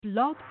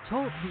Blog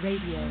Talk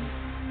Radio.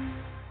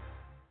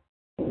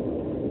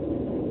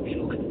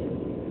 Look,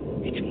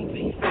 it's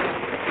moving.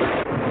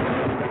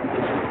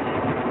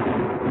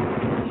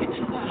 It's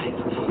alive.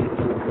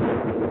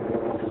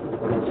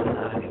 It's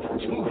alive.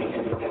 It's moving.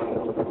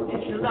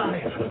 It's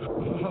alive.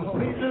 Oh,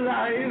 it's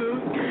alive.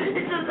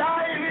 It's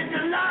alive. It's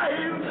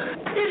alive.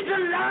 It's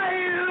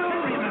alive.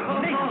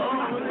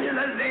 Oh, in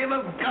the name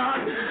of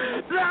God.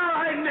 Now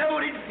I know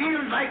what it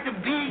feels like to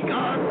be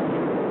God.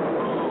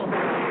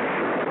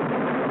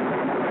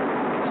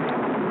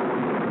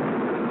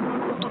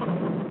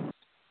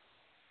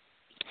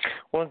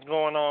 What's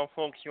going on,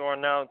 folks? You are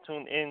now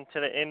tuned in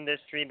to the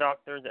Industry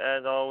Doctors.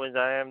 As always,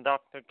 I am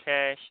Dr.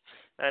 Cash.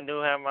 I do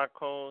have my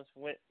co-host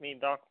with me,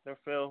 Dr.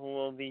 Phil, who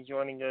will be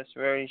joining us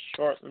very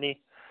shortly.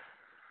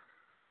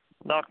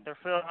 Dr.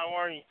 Phil, how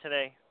are you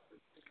today?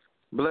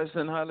 Blessed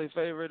and highly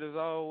favored as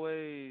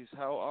always.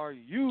 How are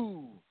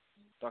you,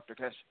 Dr.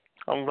 Cash?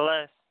 I'm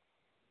blessed.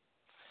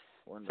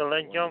 Wonderful, So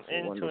let's jump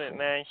into it,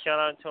 man. Shout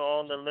out to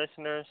all the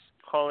listeners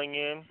calling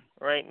in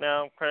right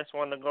now. Press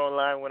 1 to go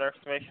live with our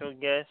special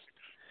guest.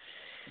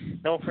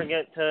 Don't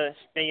forget to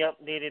stay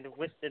updated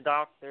with the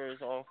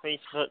doctors on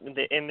Facebook,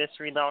 the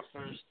Industry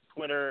Doctors,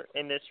 Twitter,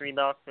 Industry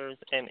Doctors,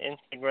 and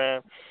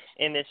Instagram,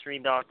 Industry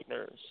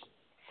Doctors.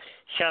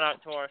 Shout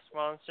out to our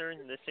sponsors,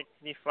 the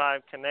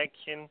 65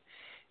 Connection,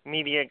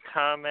 Media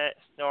Comment,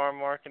 Star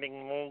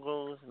Marketing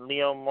Moguls,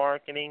 Leo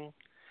Marketing.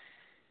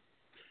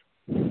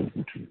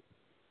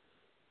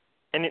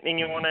 Anything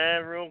you want to add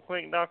real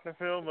quick, Dr.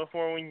 Phil,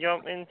 before we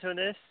jump into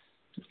this?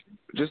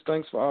 Just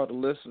thanks for all the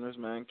listeners,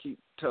 man. Keep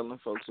telling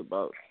folks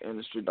about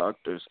Industry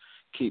Doctors.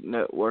 Keep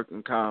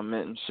networking,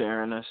 commenting,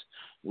 sharing us.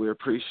 We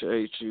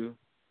appreciate you.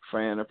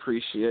 Fan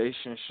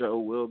Appreciation Show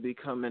will be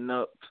coming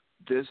up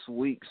this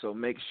week, so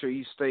make sure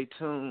you stay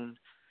tuned.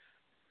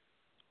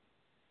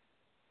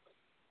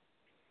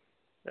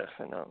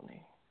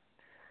 Definitely.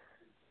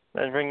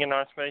 Let's bring in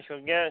our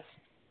special guest.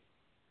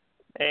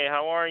 Hey,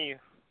 how are you?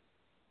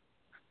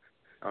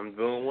 I'm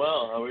doing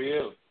well. How are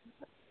you?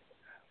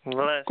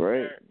 Blessed.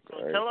 Great.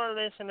 So tell our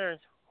listeners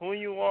who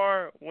you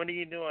are, what do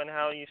you do, and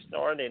how you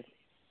started.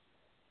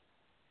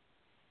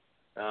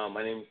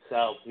 My name is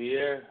Sal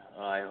Pierre.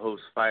 I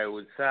host Fire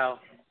with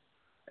Sal,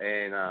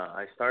 and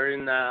I started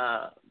in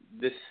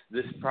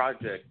this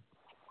project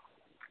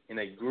in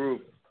a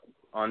group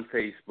on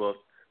Facebook,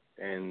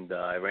 and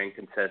I ran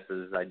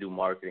contests. I do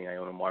marketing. I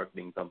own a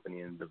marketing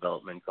company and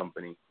development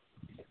company,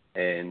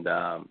 and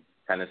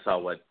kind of saw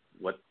what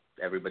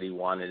everybody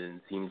wanted, and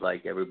it seems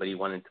like everybody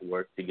wanted to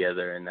work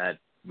together, and that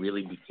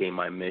really became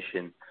my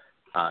mission,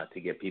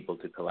 to get people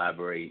to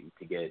collaborate,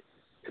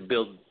 to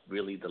build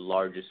really the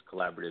largest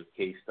collaborative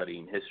case study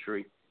in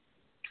history.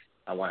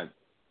 I want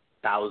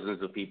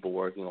thousands of people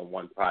working on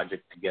one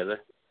project together,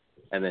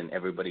 and then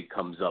everybody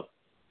comes up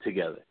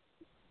together.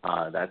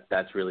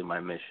 That's really my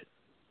mission.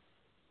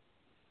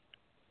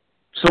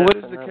 So what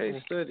is the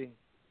case study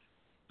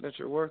that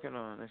you're working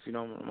on, if you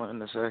don't mind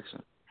the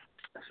section?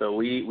 So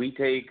we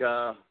take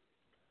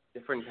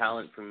different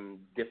talent from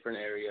different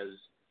areas,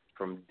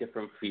 from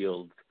different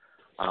fields.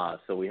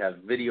 So we have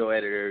video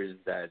editors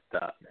that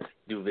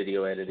do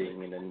video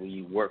editing, and then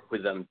we work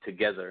with them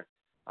together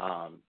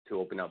to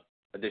open up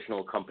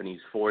additional companies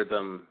for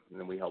them, and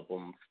then we help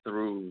them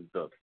through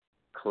the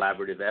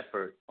collaborative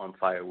effort on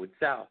Fire with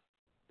Sal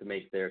to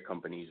make their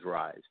companies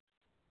rise.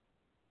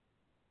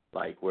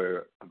 Like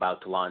we're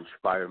about to launch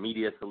Fire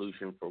Media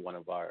Solution for one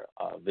of our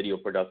video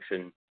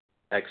production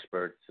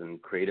experts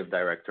and creative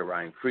director,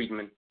 Ryan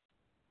Friedman.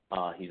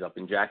 He's up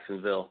in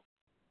Jacksonville.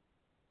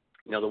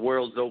 You know, the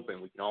world's open.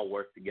 We can all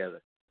work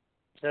together.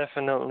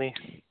 Definitely.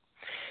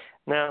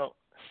 Now,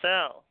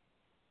 Sal,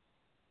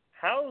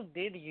 how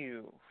did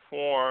you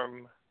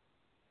form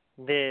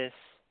this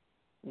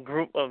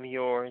group of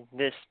yours,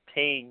 this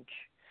page,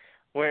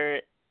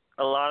 where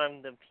a lot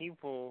of the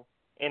people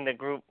in the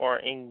group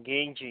are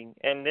engaging?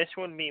 And this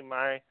would be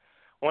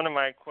one of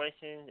my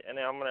questions, and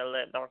then I'm going to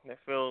let Dr.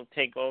 Phil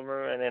take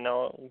over, and then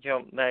I'll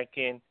jump back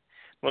in.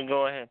 But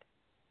go ahead.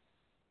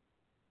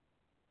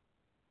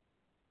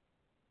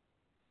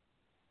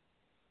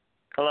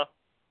 Hello?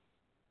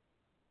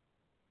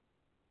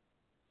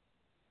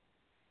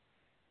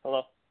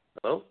 Hello?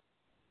 Hello?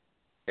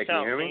 Hey, can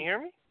Sal, you hear me? Can you hear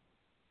me?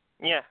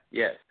 Yeah.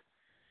 Yes.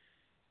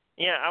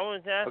 Yeah, I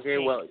was asking, Okay,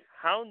 well,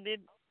 how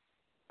did...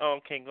 Oh,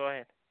 okay, go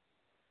ahead.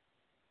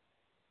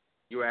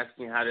 You were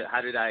asking how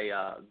did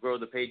I grow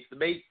the page? The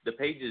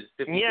page is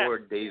 54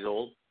 days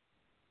old,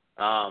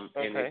 and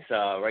it's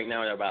right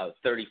now at about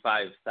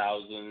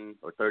 35,000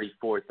 or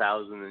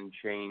 34,000 and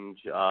change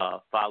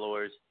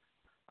followers.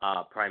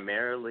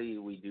 Primarily,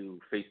 we do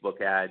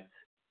Facebook ads,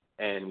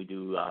 and we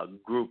do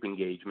group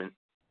engagement,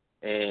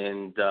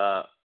 and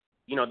the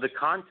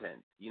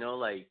content,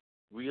 like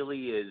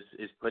really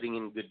is putting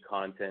in good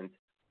content,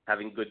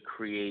 having good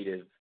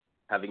creative,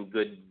 having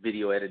good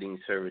video editing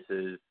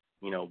services.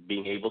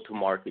 Being able to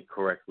market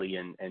correctly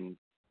and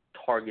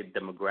target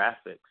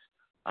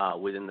demographics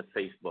within the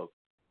Facebook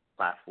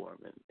platform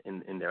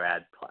and in their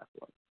ad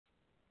platform.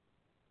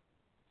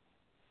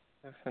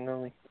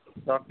 Definitely.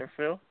 Dr.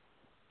 Phil?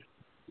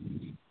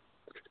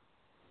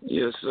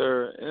 Yes,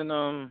 sir. And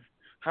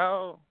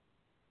how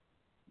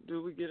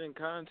do we get in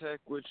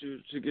contact with you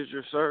to get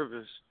your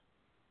service?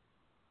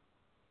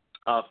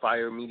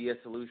 Fire Media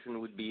Solution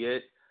would be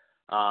it,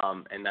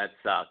 and that's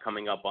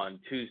coming up on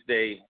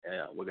Tuesday.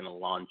 We're going to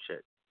launch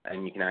it,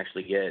 and you can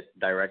actually get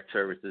direct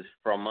services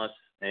from us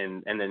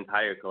and the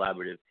entire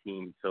collaborative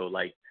team. So,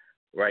 like,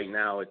 right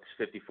now it's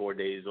 54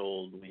 days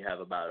old. We have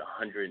about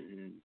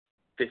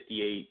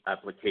 158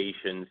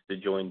 applications to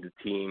join the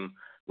team.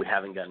 We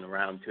haven't gotten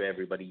around to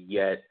everybody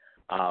yet.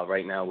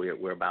 Right now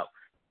we're about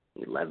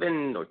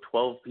 11 or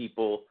 12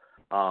 people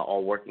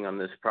all working on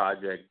this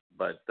project,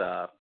 but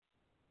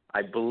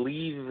I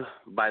believe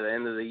by the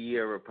end of the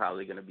year we're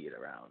probably going to be at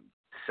around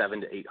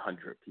 700 to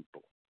 800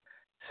 people.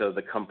 So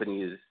the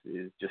company is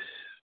just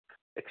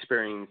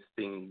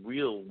experiencing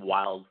real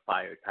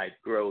wildfire type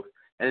growth,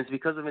 and it's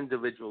because of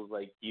individuals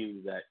like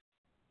you that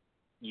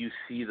you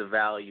see the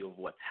value of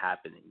what's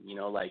happening,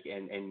 like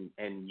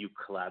and you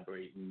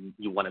collaborate and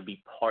you want to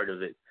be part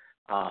of it.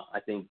 I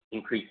think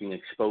increasing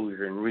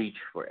exposure and reach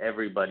for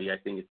everybody, I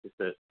think it's just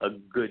a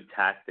good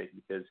tactic,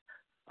 because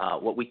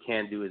what we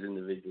can do as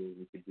individuals,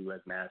 we could do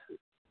as masses.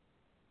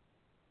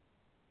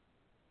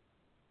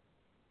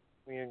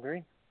 We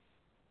agree.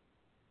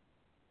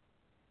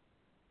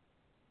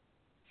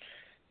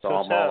 So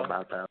I'm all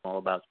about that. I'm all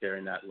about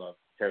sharing that love,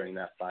 sharing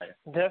that fire.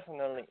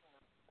 Definitely.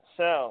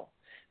 So,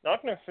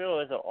 Dr.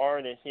 Phil is an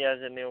artist. He has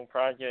a new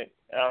project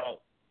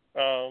out.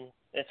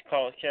 It's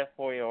called Chef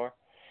Boyar.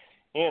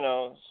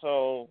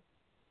 So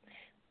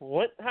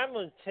what type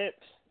of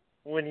tips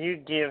would you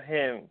give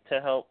him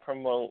to help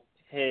promote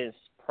his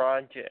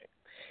project?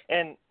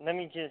 And let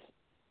me just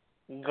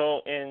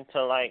go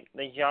into, like,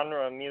 the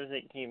genre of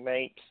music he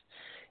makes.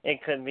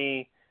 It could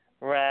be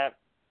rap.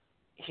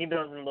 He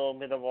does a little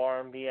bit of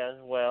R&B as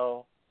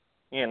well,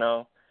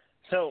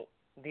 So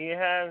do you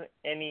have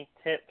any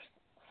tips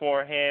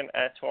for him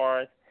as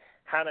far as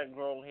how to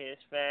grow his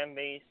fan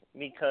base?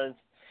 Because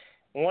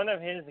one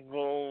of his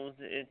goals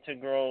is to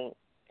grow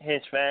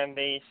his fan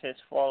base, his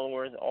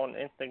followers on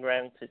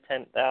Instagram to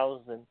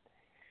 10,000,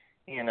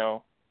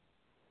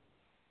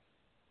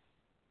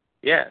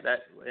 Yeah,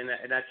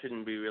 that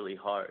shouldn't be really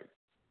hard.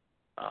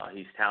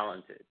 He's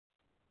talented,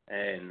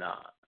 and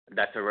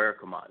that's a rare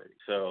commodity.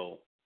 So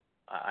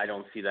I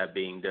don't see that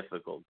being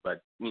difficult.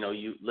 But,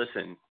 you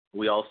listen,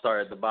 we all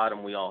start at the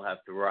bottom. We all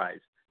have to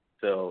rise.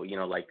 So,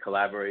 like,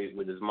 collaborate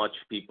with as much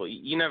people.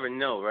 You never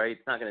know, right?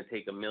 It's not going to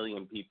take 1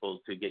 million people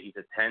to get you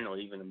to 10 or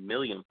even 1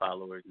 million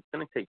followers. It's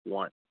going to take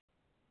one,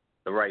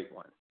 the right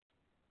one.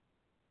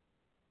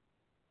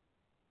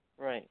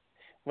 Right.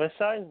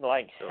 Besides,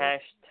 like,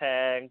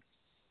 hashtags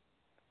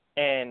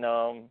and,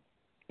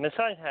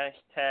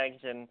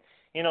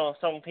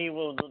 some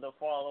people do the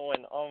follow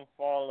and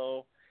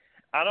unfollow.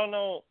 I don't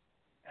know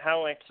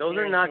how experienced those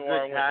are not you good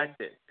are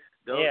tactics.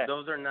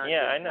 Those are not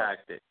good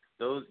tactics.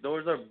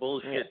 Those are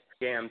bullshit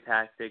scam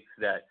tactics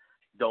that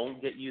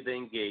don't get you the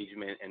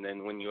engagement, and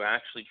then when you're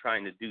actually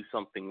trying to do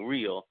something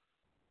real,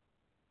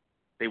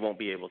 they won't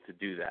be able to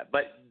do that.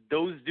 But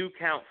those do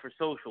count for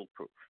social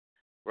proof,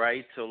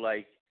 right? So,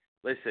 like,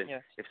 listen,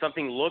 if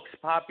something looks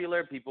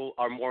popular, people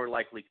are more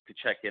likely to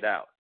check it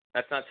out.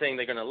 That's not saying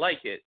they're going to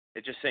like it.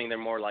 It's just saying they're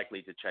more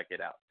likely to check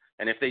it out.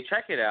 And if they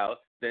check it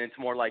out, then it's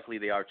more likely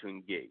they are to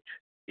engage.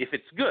 If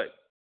it's good.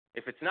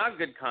 If it's not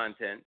good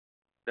content,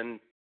 then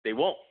they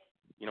won't.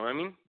 You know what I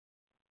mean?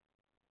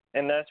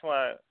 And that's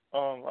why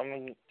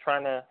I'm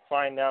trying to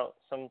find out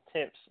some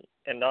tips,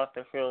 and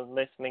Dr. Phil is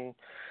listening,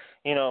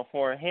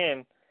 for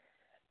him.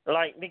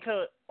 Like,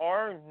 because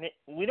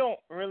we don't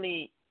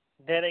really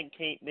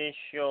dedicate this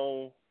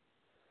show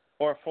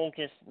or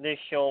focus this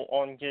show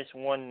on just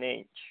one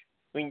niche.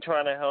 We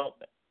try to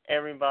help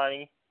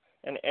everybody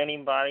and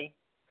anybody,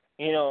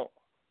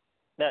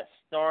 that's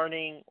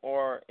starting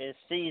or is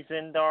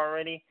seasoned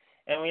already.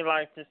 And we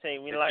like to say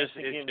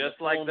it's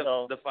just like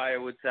the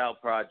Firewood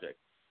South project.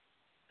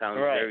 Sounds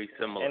very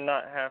similar. And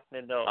not half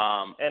the dose.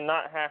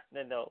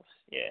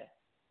 Yeah.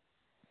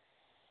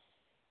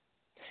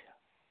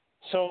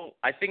 So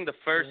I think the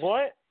first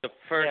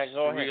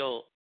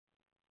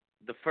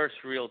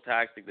real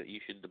tactic that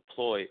you should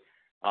deploy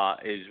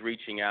is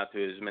reaching out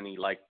to as many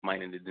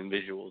like-minded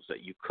individuals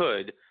that you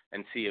could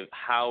and see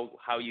how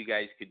you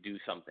guys could do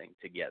something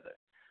together.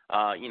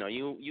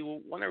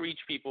 You want to reach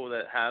people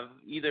that have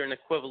either an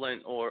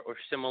equivalent or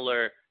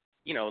similar,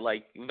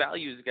 like,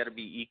 values got to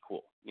be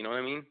equal. You know what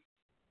I mean?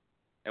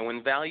 And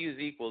when values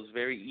equal, it's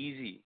very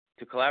easy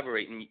to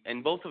collaborate,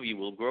 and both of you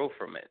will grow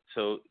from it.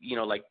 So,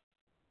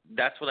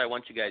 that's what I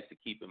want you guys to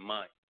keep in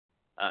mind.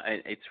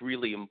 And it's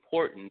really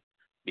important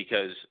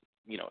because,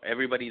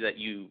 everybody that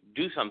you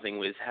do something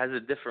with has a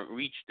different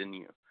reach than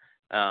you.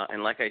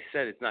 And like I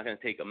said, it's not going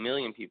to take 1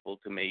 million people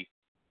to make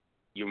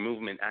your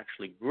movement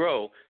actually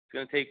grow. It's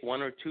going to take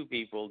 1 or 2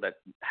 people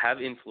that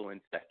have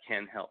influence that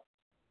can help.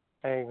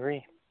 I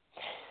agree.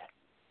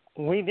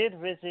 We did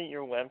visit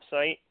your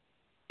website,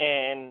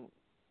 and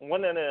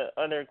one of the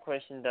other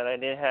questions that I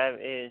did have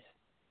is,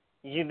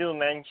 you do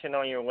mention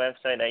on your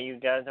website that you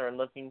guys are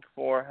looking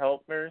for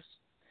helpers.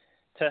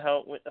 to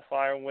help with the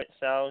Fire with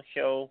Sal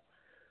show.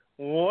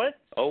 What's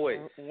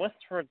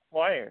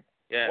required?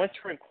 Yeah.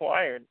 What's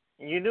required?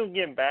 You do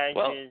get badges,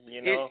 well,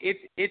 you know.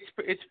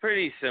 It's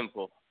pretty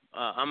simple.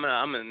 I'm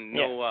a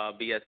no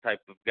BS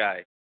type of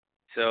guy.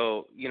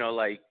 So, you know,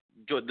 like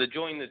the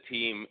join the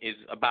team is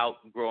about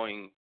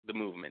growing the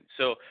movement.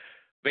 So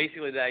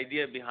basically the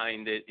idea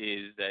behind it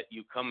is that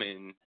you come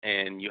in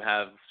and you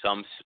have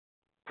some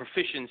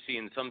proficiency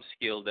in some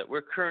skill that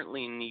we're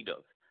currently in need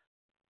of.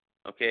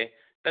 Okay?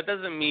 That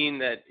doesn't mean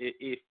that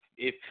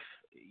if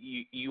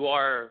you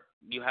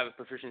have a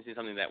proficiency in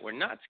something that we're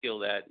not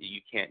skilled at,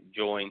 you can't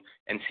join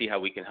and see how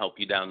we can help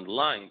you down the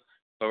line.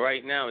 But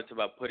right now it's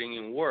about putting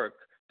in work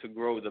to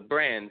grow the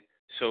brand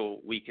so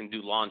we can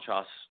do launch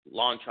off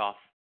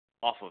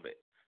of it,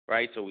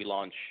 right? So we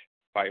launch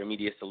Fire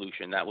Media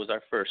Solution. That was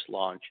our first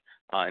launch,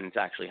 and it's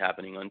actually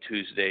happening on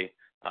Tuesday.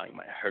 You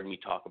might have heard me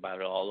talk about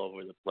it all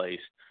over the place.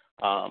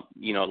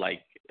 You know,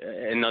 like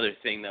another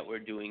thing that we're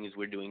doing is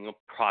we're doing a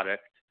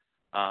product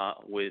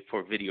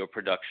for video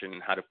production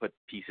and how to put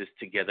pieces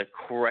together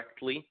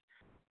correctly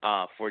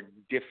for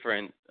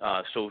different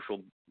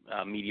social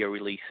media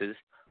releases.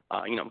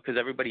 You know, because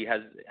everybody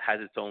has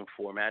its own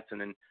formats,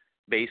 and then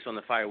based on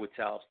the Fire with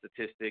Sal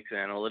statistics and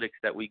analytics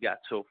that we got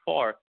so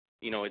far,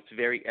 you know, it's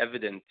very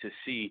evident to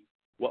see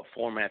what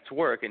formats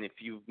work. And if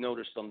you've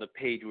noticed on the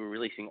page, we're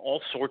releasing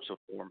all sorts of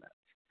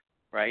formats,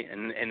 right?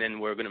 And then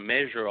we're going to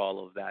measure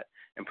all of that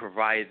and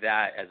provide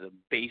that as a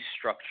base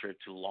structure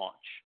to launch.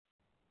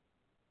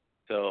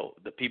 So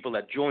the people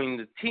that join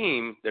the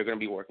team, they're going to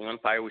be working on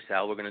Fire with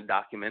Sal. We're going to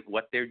document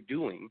what they're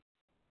doing,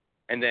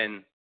 and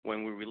then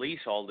when we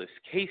release all this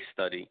case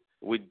study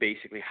with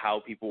basically how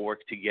people work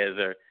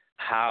together,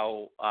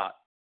 how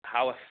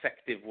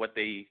effective what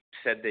they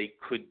said they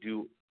could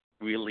do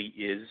really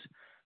is,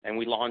 and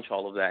we launch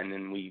all of that, and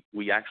then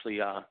we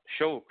actually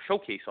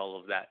showcase all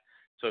of that.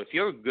 So if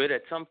you're good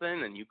at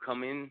something and you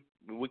come in,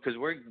 because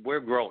we're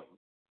growing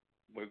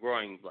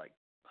like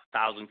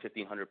 1,000,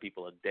 1,500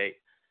 people a day.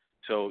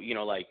 So, you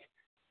know, like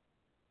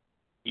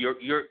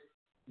your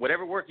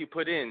whatever work you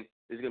put in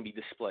is going to be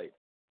displayed.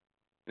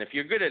 And if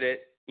you're good at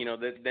it, you know,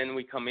 then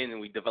we come in and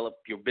we develop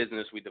your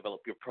business, we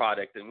develop your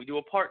product, and we do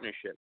a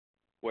partnership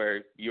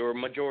where you're a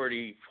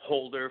majority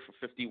holder for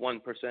 51%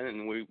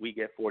 and we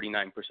get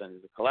 49%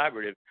 as a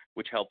collaborative,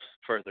 which helps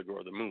further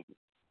grow the movement.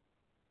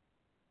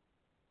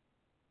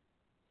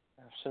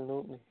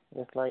 Absolutely.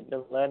 It's like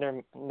the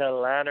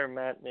ladder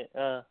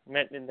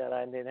method that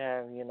I did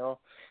have, you know.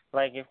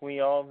 Like if we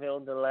all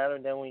build the ladder,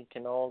 then we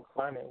can all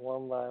climb it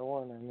one by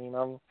one. I mean,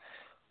 I'm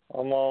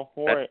all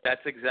for it.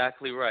 That's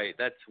exactly right.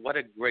 That's what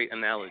a great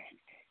analogy.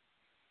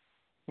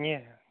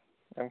 Yeah,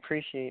 I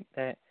appreciate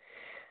that.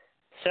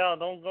 Sal,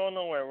 don't go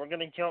nowhere. We're going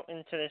to jump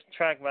into this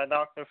track by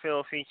Dr.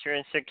 Phil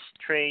featuring 6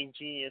 Trey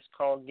G. It's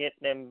called Get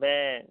Them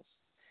Bands.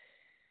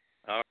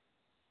 All right.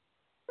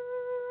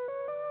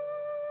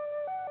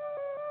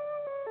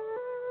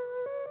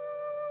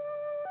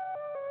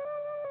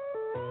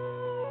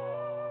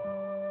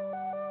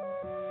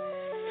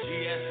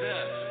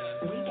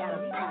 We got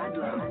a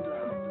problem.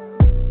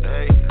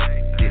 Hey,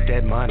 get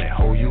that money,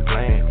 hold you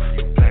playing.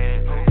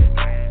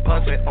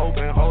 Puss it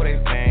open, hold they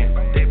fan.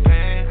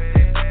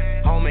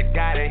 Homie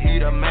gotta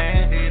heat a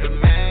man.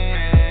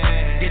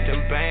 Get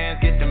them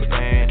bands, get them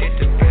bands.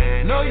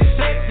 Know you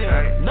sexy,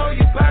 know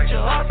you bout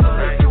your hustle.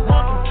 If you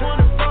want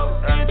them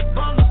 24 inch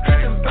bundles,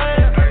 get them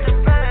bands.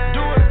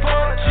 Do it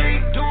for a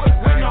cheap, do it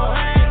with no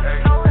hands.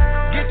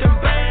 Get them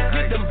bands,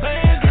 get them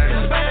bands, get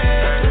them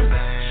bands.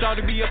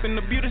 Shawty be up in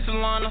the beauty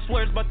salon, I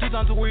swear it's about 2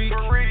 times a week.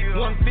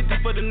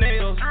 150 for the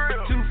nails,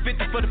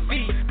 250 for the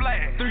feet,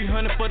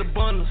 300 for the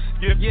bundles.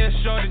 Yeah,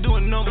 shawty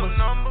doing numbers.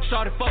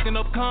 Shawty fucking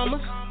up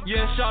commas.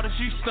 Yeah, shawty,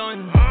 she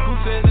stunning. Who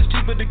says it's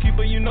cheaper to keep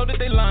her? You know that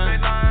they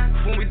lying.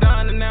 When we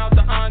dining out,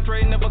 the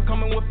entree never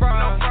coming with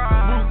fries.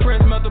 Root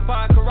press, melted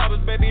pie,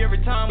 Carrabba's, baby,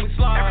 every time we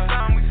slide.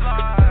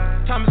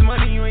 Time is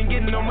money, you ain't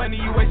getting no money,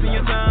 you wasting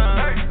your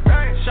time.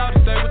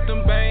 Shawty stay with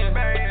them bands.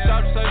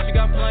 Shawty say she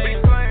got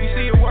plans. You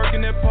see her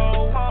working that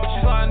pole.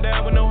 She sliding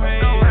down with no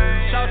hands.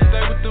 Shawty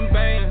stay with them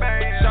bands.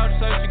 Shawty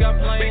say she got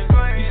plans.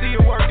 You see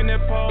her working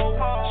that pole.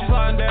 She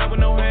sliding down with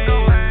no hands.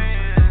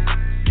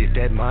 Get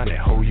that money,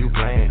 hold you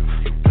playing.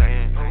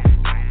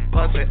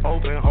 Puss it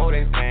open, hold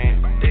they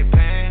fan.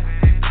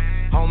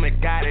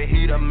 Homie gotta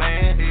heat a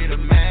man. Get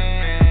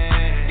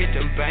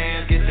them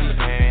bands, get them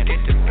bands.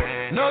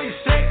 Know you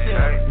sexy,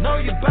 know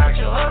you bout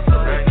your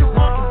hustle. If you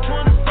want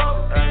them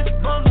 24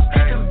 inch bundles,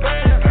 get them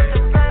bands.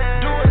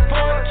 Do it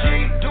for a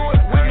cheap, do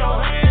it with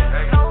no hands.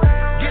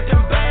 Get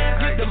them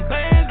bands, get them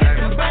bands, get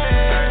them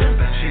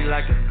bands. She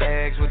like the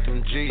bags with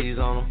them G's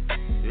on them.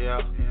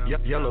 Yeah.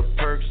 Yellow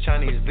perks,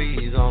 Chinese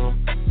V's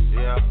on them.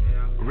 Yeah.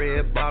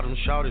 Red bottom,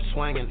 shorty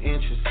swinging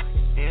inches.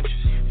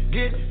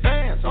 Get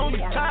bands on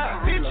your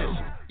tired bitches.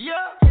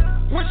 Yeah.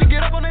 When she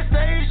get up on that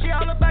stage, she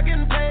all up back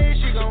in the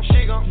page. She gon'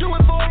 do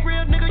it for a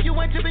real nigga. You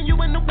ain't tipping, you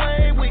in the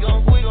way. We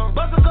gon'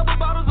 bust a couple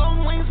bottles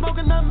on wings,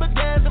 smoking nothing but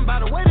gas. And by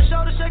the way the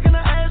shorty shaking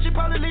her ass, she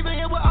probably leaving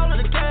here with all of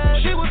the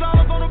cash. She was all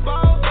up on the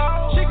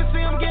ball. She could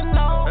see him getting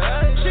old.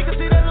 She could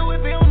see that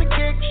Louis V on the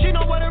kid.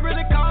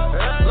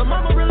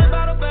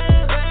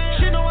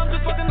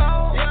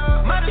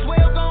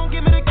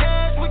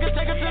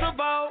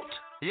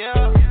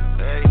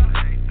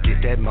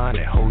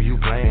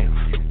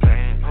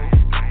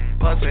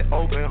 it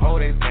open,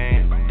 hold they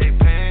pan.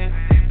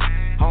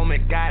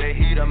 Homie gotta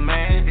heat a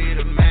man.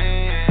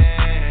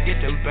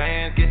 Get them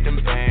bands.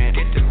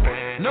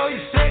 Know you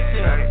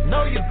sexy,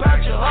 know you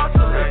bout your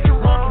hustle. If you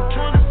want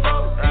them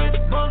 24,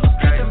 get bundles,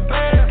 get them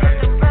bands.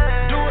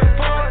 Do it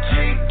for a G,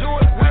 do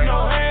it with no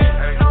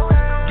hands.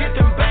 Get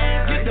them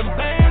bands.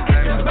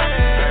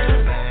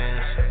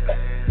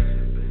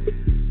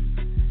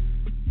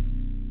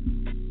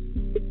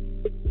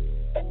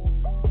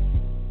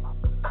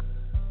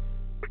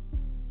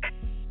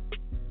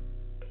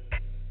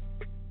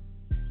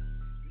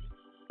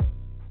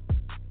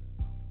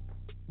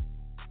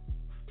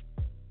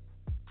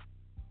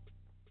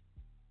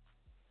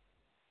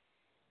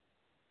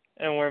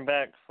 And we're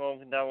back,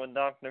 folks. That was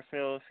Dr.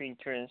 Phil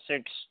featuring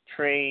 6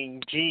 Trey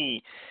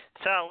G.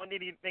 Sal, what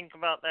did you think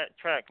about that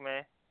track,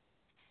 man?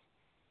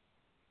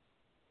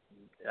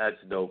 That's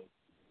dope.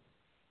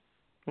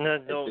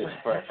 That's dope. It's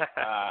fresh.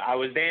 I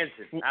was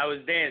dancing.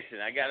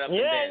 I got up and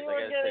danced. Yeah, you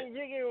were getting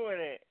jiggy with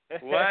it.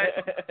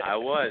 What? I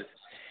was.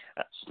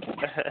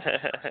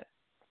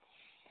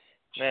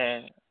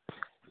 Man.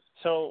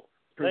 So,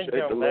 let's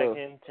jump back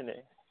into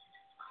this.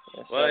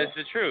 Well, it's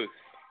the truth.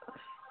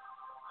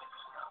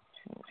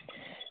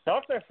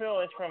 Dr.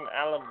 Phil is from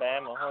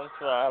Alabama,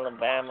 Huntsville,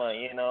 Alabama,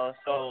 you know,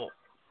 so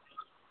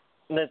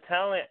the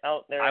talent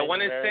out there I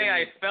want to say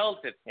I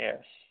felt it. Yes.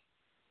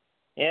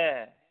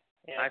 Yeah.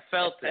 I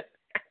felt it.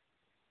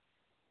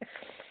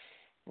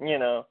 You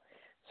know,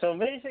 so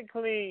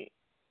basically,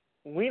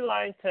 we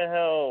like to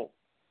help,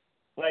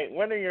 like,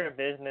 whether you're a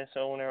business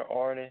owner,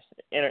 artist,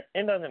 it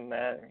doesn't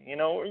matter. You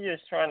know, we're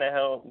just trying to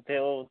help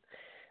build.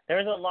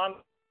 There's a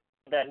lot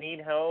that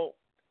need help,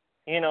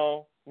 you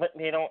know, but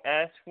they don't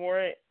ask for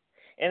it.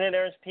 And then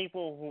there's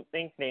people who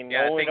think they know it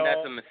all. Yeah, I think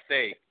that's a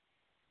mistake.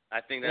 A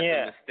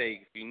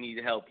mistake. If you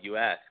need help, you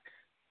ask.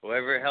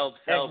 Whoever helps,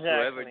 helps.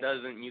 Exactly. Whoever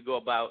doesn't, you go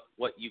about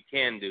what you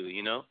can do,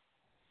 you know?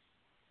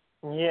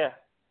 Yeah.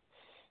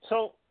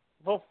 So,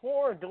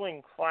 before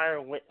doing Fire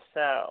with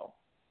Sal,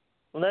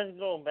 let's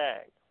go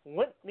back.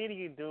 What did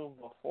you do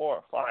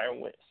before Fire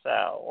with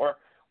Sal? Or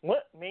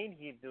what made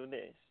you do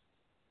this?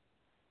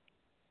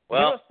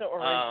 Well, give us the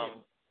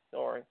origin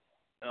story.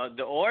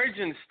 The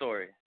origin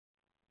story.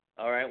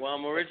 All right. Well,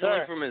 I'm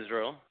originally from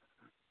Israel.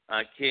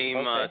 I came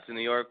to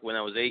New York when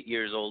I was 8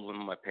 years old with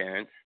my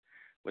parents,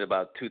 with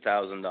about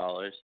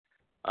 $2,000,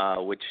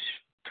 which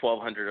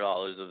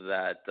 $1,200 of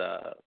that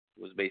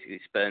was basically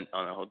spent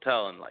on a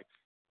hotel and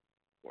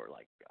for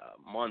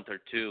a month or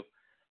two,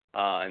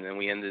 and then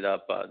we ended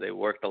up. They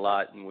worked a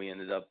lot, and we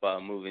ended up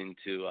moving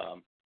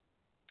to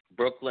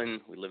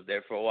Brooklyn. We lived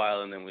there for a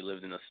while, and then we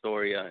lived in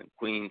Astoria and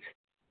Queens,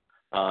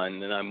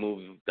 and then I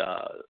moved.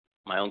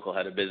 My uncle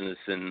had a business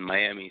in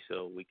Miami,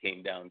 so we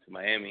came down to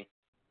Miami.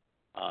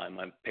 And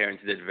my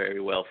parents did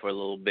very well for a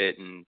little bit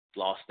and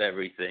lost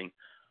everything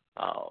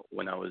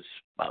when I was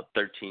about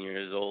 13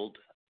 years old,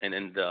 and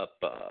ended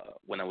up,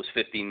 when I was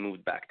 15,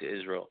 moved back to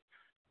Israel.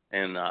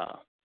 And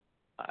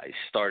I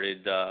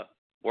started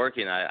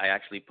working. I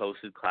actually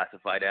posted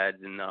classified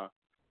ads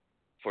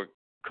for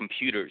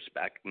computers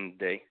back in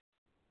the day,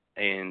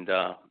 and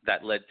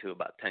that led to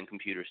about 10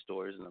 computer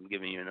stores, and I'm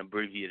giving you an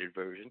abbreviated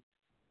version.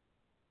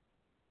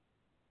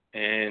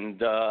 And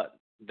about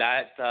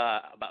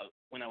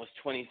when I was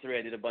 23,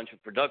 I did a bunch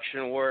of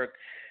production work,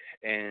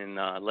 and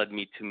led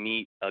me to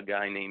meet a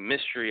guy named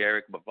Mystery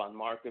Eric von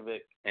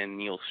Markovic and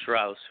Neil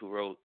Strauss, who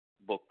wrote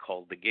a book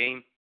called The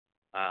Game.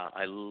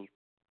 I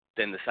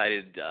then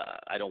decided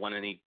I don't want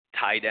any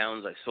tie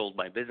downs. I sold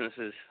my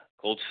businesses,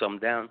 closed some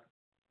down,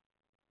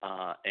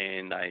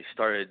 and I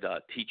started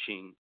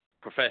teaching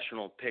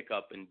professional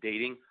pickup and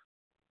dating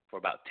for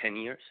about 10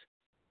 years.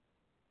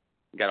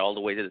 Got all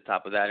the way to the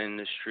top of that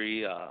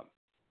industry. I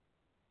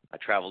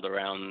traveled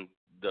around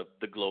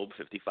the globe,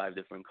 55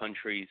 different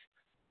countries,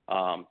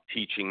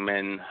 teaching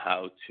men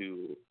how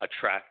to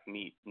attract,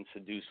 meet, and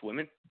seduce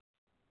women,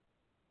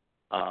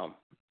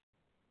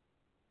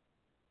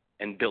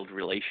 and build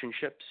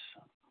relationships.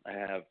 I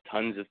have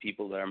tons of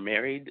people that are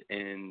married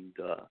and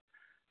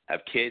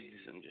have kids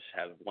and just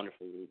have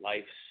wonderful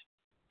lives.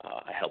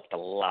 I helped a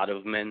lot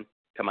of men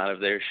come out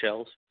of their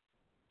shells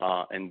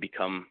and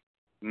become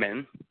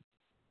men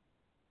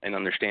and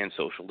understand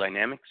social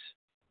dynamics.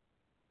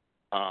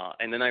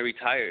 And then I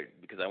retired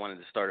because I wanted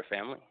to start a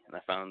family, and I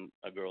found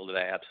a girl that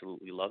I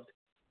absolutely loved.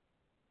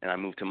 And I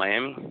moved to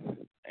Miami,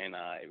 and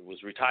I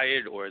was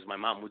retired, or as my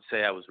mom would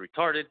say, I was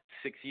retarded,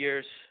 6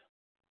 years.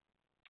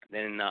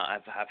 Then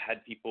I've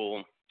had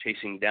people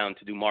chasing down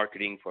to do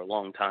marketing for a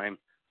long time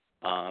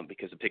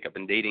because the pickup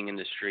and dating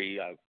industry,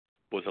 I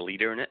was a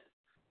leader in it.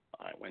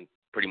 I went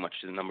pretty much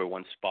to the number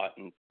one spot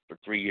for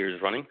 3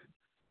 years running.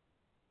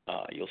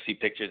 You'll see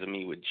pictures of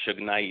me with Suge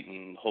Knight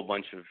and a whole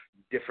bunch of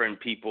different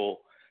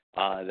people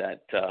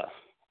that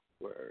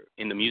were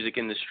in the music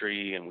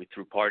industry, and we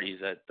threw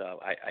parties at,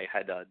 I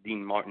had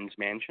Dean Martin's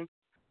mansion,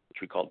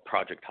 which we called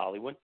Project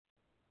Hollywood,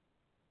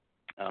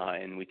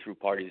 and we threw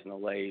parties in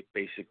LA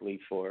basically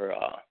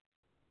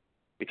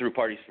we threw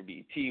parties for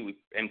BET,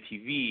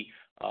 MTV,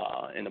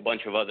 and a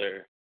bunch of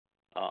other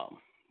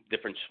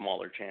different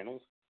smaller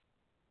channels.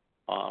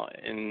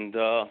 And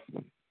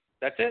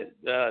that's it.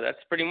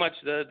 That's pretty much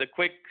the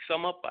quick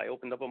sum up. I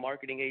opened up a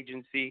marketing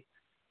agency.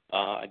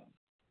 I've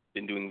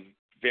been doing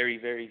very,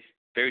 very,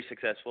 very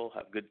successful,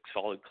 have good,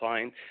 solid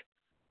clients.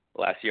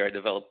 Last year I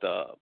developed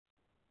a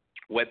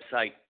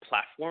website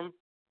platform.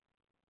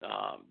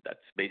 That's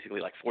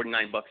basically like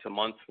 $49 a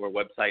month for a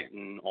website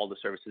and all the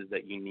services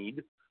that you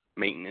need,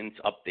 maintenance,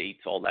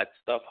 updates, all that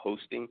stuff,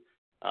 hosting.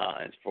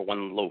 And for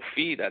one low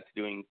fee, that's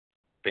doing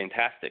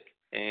fantastic.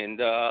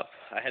 And I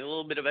had a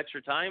little bit of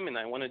extra time, and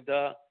I wanted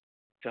to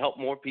help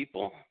more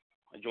people.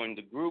 I joined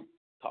the group,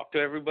 talked to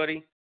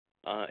everybody,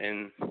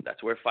 and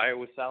that's where Fire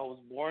with Sal was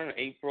born,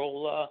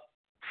 April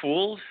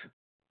Fools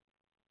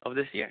of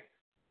this year.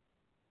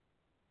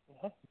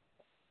 Mm-hmm.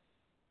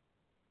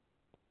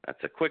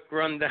 That's a quick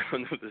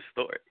rundown of the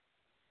story.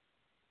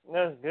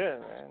 That's good,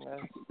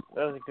 man.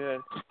 That's good.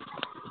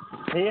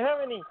 Do you have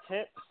any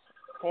tips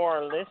for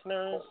our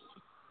listeners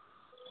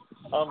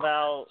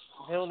about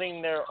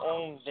building their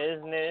own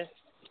business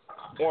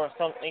or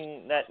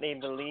something that they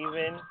believe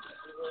in,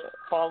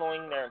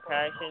 following their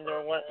passions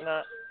or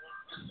whatnot?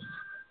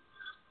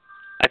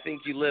 I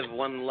think you live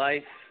one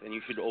life, and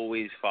you should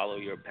always follow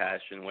your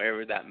passion,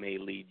 wherever that may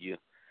lead you.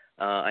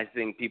 I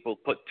think people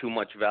put too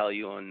much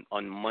value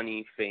on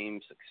money,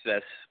 fame,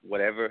 success,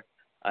 whatever.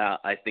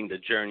 I think the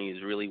journey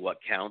is really what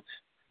counts.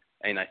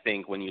 And I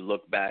think when you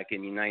look back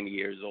and you're 90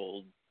 years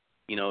old,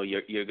 you know,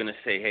 you're going to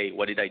say, hey,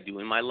 what did I do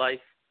in my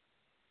life?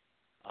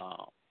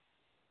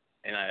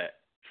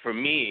 For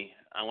me,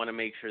 I want to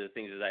make sure the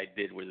things that I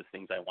did were the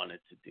things I wanted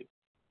to do.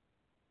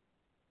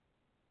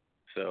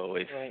 So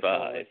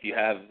if you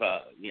have,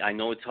 I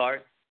know it's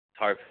hard.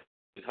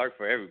 It's hard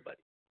for everybody.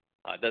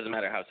 It doesn't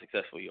matter how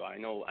successful you are. I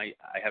know I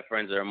have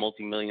friends that are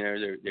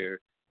multimillionaires.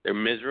 They're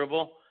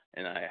miserable,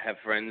 and I have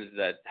friends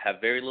that have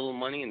very little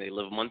money and they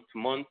live month to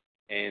month,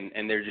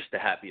 and they're just the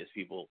happiest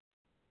people.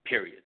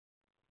 Period.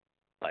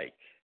 Like,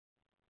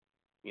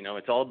 you know,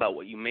 it's all about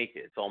what you make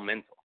it. It's all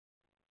mental.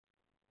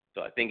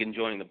 So I think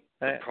enjoying the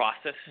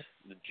process,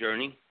 the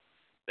journey,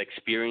 the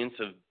experience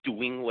of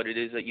doing what it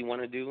is that you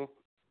want to do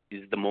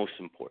is the most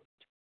important.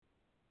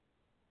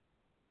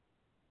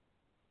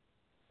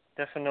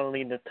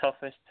 Definitely the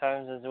toughest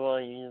times as well.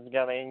 You just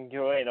gotta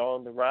enjoy it, all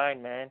the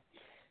ride, man.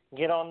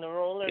 Get on the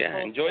roller coaster.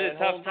 Yeah, enjoy the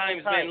tough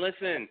times, man.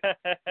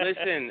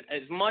 Listen.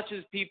 As much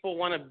as people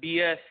want to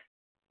BS,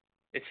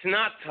 it's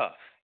not tough.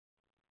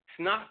 It's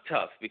not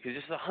tough because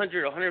just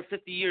 100,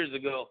 150 years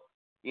ago,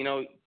 you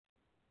know,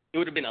 it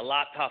would have been a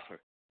lot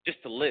tougher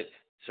just to live,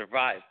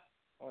 survive.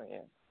 Oh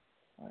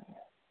yeah.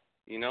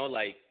 You know,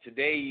 like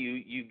today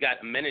you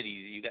got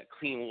amenities, you got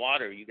clean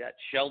water, you got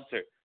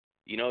shelter,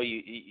 you know,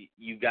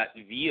 you got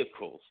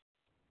vehicles,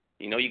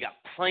 you know, you got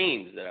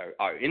planes that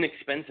are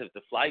inexpensive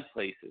to fly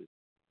places.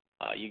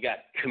 You got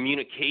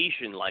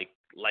communication, like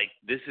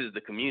this is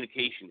the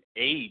communication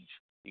age.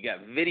 You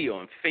got video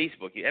on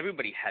Facebook.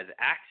 Everybody has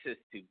access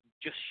to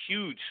just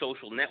huge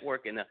social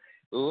network and a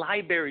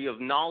library of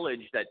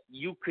knowledge that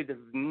you could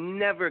have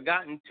never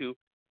gotten to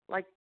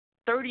like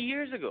 30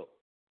 years ago.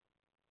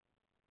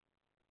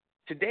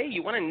 Today,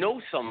 you want to know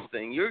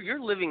something,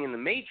 you're living in the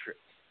matrix.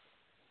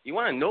 You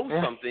want to know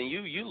something,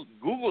 you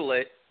Google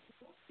it,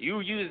 you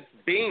use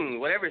Bing,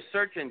 whatever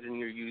search engine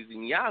you're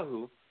using,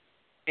 Yahoo,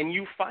 and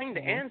you find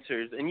the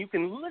answers, and you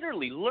can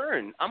literally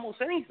learn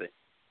almost anything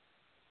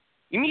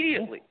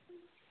immediately.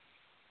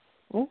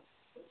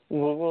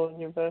 Google is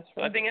your best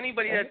friend. I think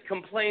anybody that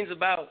complains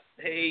about,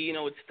 hey, you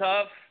know, it's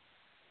tough,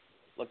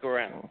 look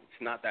around.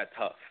 It's not that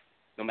tough,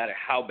 no matter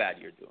how bad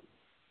you're doing.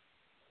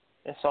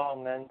 It's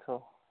all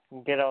mental.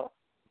 Get up.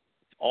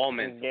 It's all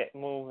mental. Get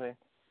moving.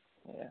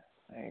 Yeah,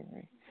 I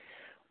agree.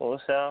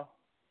 Well, Sal,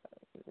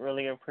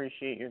 really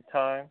appreciate your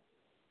time.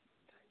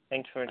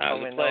 Thanks for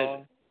coming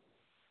on.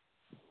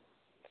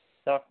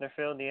 Dr.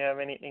 Phil, do you have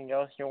anything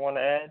else you want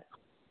to add?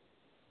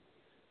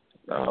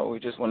 No, we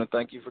just want to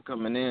thank you for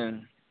coming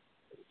in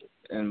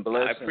and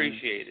blessing. I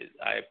appreciate it.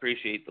 I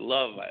appreciate the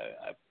love.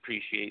 I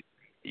appreciate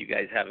you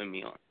guys having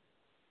me on.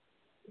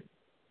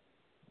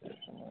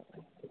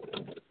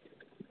 Definitely.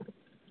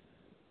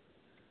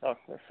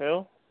 Dr.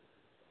 Phil?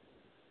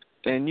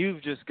 And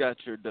you've just got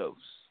your dose.